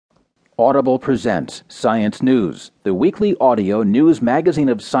Audible presents Science News, the weekly audio news magazine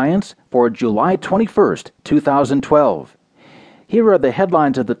of science for July 21st, 2012. Here are the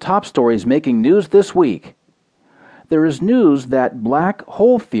headlines of the top stories making news this week. There is news that black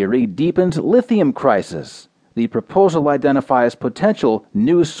hole theory deepens lithium crisis. The proposal identifies potential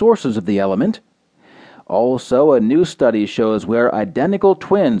new sources of the element. Also, a new study shows where identical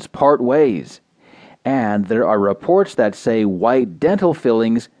twins part ways. And there are reports that say white dental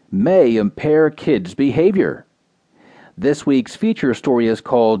fillings may impair kids' behavior. This week's feature story is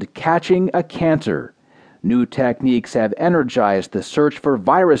called Catching a Cancer. New techniques have energized the search for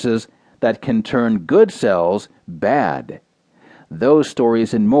viruses that can turn good cells bad. Those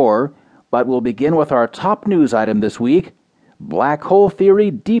stories and more, but we'll begin with our top news item this week. Black hole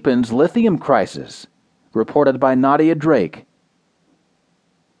theory deepens lithium crisis. Reported by Nadia Drake.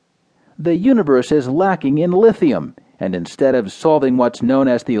 The universe is lacking in lithium, and instead of solving what's known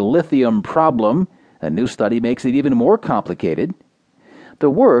as the lithium problem, a new study makes it even more complicated.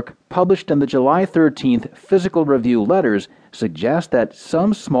 The work, published in the July 13th Physical Review Letters, suggests that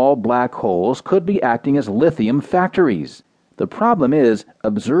some small black holes could be acting as lithium factories. The problem is,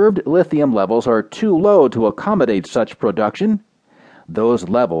 observed lithium levels are too low to accommodate such production. Those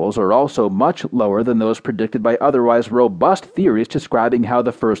levels are also much lower than those predicted by otherwise robust theories describing how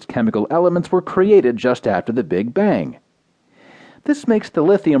the first chemical elements were created just after the Big Bang. This makes the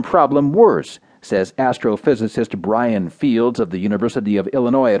lithium problem worse, says astrophysicist Brian Fields of the University of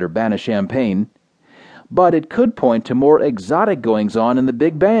Illinois at Urbana-Champaign. But it could point to more exotic goings-on in the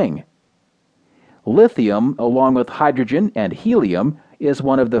Big Bang. Lithium, along with hydrogen and helium, is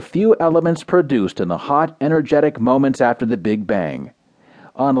one of the few elements produced in the hot, energetic moments after the Big Bang.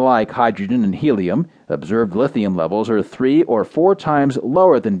 Unlike hydrogen and helium, observed lithium levels are 3 or 4 times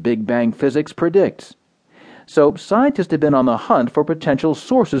lower than Big Bang physics predicts. So scientists have been on the hunt for potential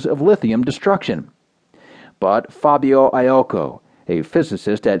sources of lithium destruction. But Fabio Iocco, a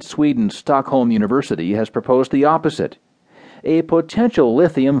physicist at Sweden's Stockholm University, has proposed the opposite. A potential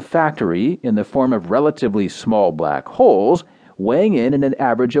lithium factory in the form of relatively small black holes weighing in an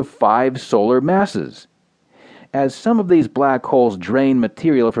average of 5 solar masses. As some of these black holes drain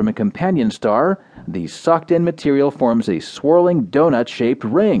material from a companion star, the sucked-in material forms a swirling donut-shaped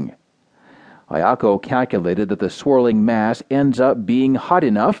ring. Iocco calculated that the swirling mass ends up being hot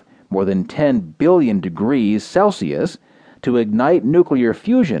enough, more than 10 billion degrees Celsius, to ignite nuclear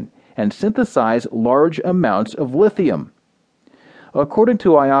fusion and synthesize large amounts of lithium. According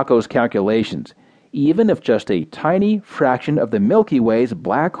to Iocco's calculations, even if just a tiny fraction of the Milky Way's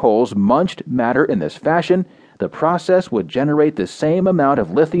black holes munched matter in this fashion, the process would generate the same amount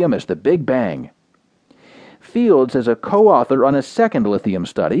of lithium as the Big Bang. Fields is a co-author on a second lithium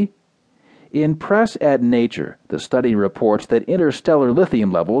study. In Press at Nature, the study reports that interstellar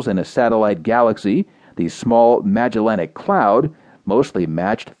lithium levels in a satellite galaxy, the small Magellanic Cloud, mostly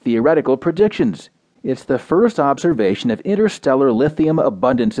matched theoretical predictions. It's the first observation of interstellar lithium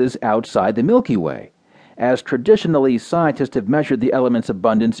abundances outside the Milky Way, as traditionally scientists have measured the element's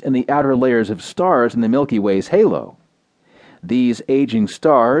abundance in the outer layers of stars in the Milky Way's halo. These aging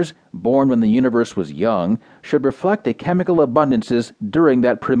stars, born when the universe was young, should reflect the chemical abundances during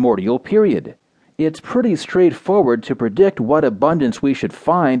that primordial period. It's pretty straightforward to predict what abundance we should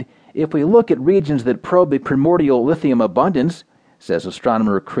find if we look at regions that probe the primordial lithium abundance, says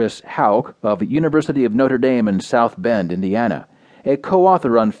astronomer Chris Hauck of University of Notre Dame in South Bend, Indiana, a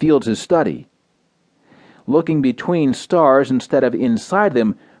co-author on Fields' study. Looking between stars instead of inside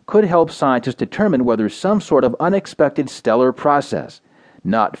them could help scientists determine whether some sort of unexpected stellar process,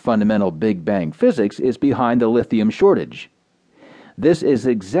 not fundamental Big Bang physics, is behind the lithium shortage. This is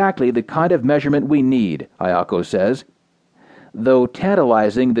exactly the kind of measurement we need, Iocco says. Though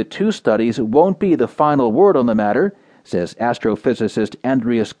tantalizing, the two studies won't be the final word on the matter, says astrophysicist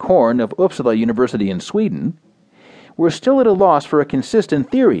Andreas Korn of Uppsala University in Sweden. We're still at a loss for a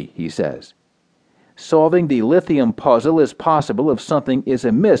consistent theory, he says. Solving the lithium puzzle is possible if something is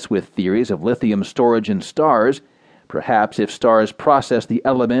amiss with theories of lithium storage in stars, perhaps if stars process the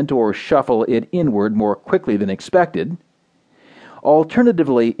element or shuffle it inward more quickly than expected.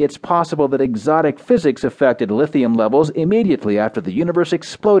 Alternatively, it's possible that exotic physics affected lithium levels immediately after the universe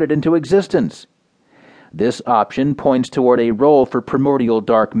exploded into existence. This option points toward a role for primordial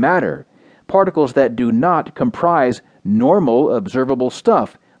dark matter, particles that do not comprise normal observable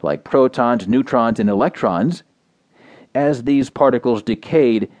stuff like protons, neutrons, and electrons. As these particles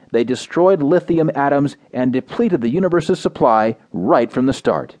decayed, they destroyed lithium atoms and depleted the universe's supply right from the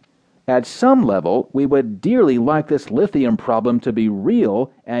start. At some level, we would dearly like this lithium problem to be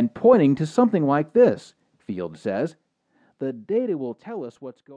real and pointing to something like this, Fields says. The data will tell us what's going on.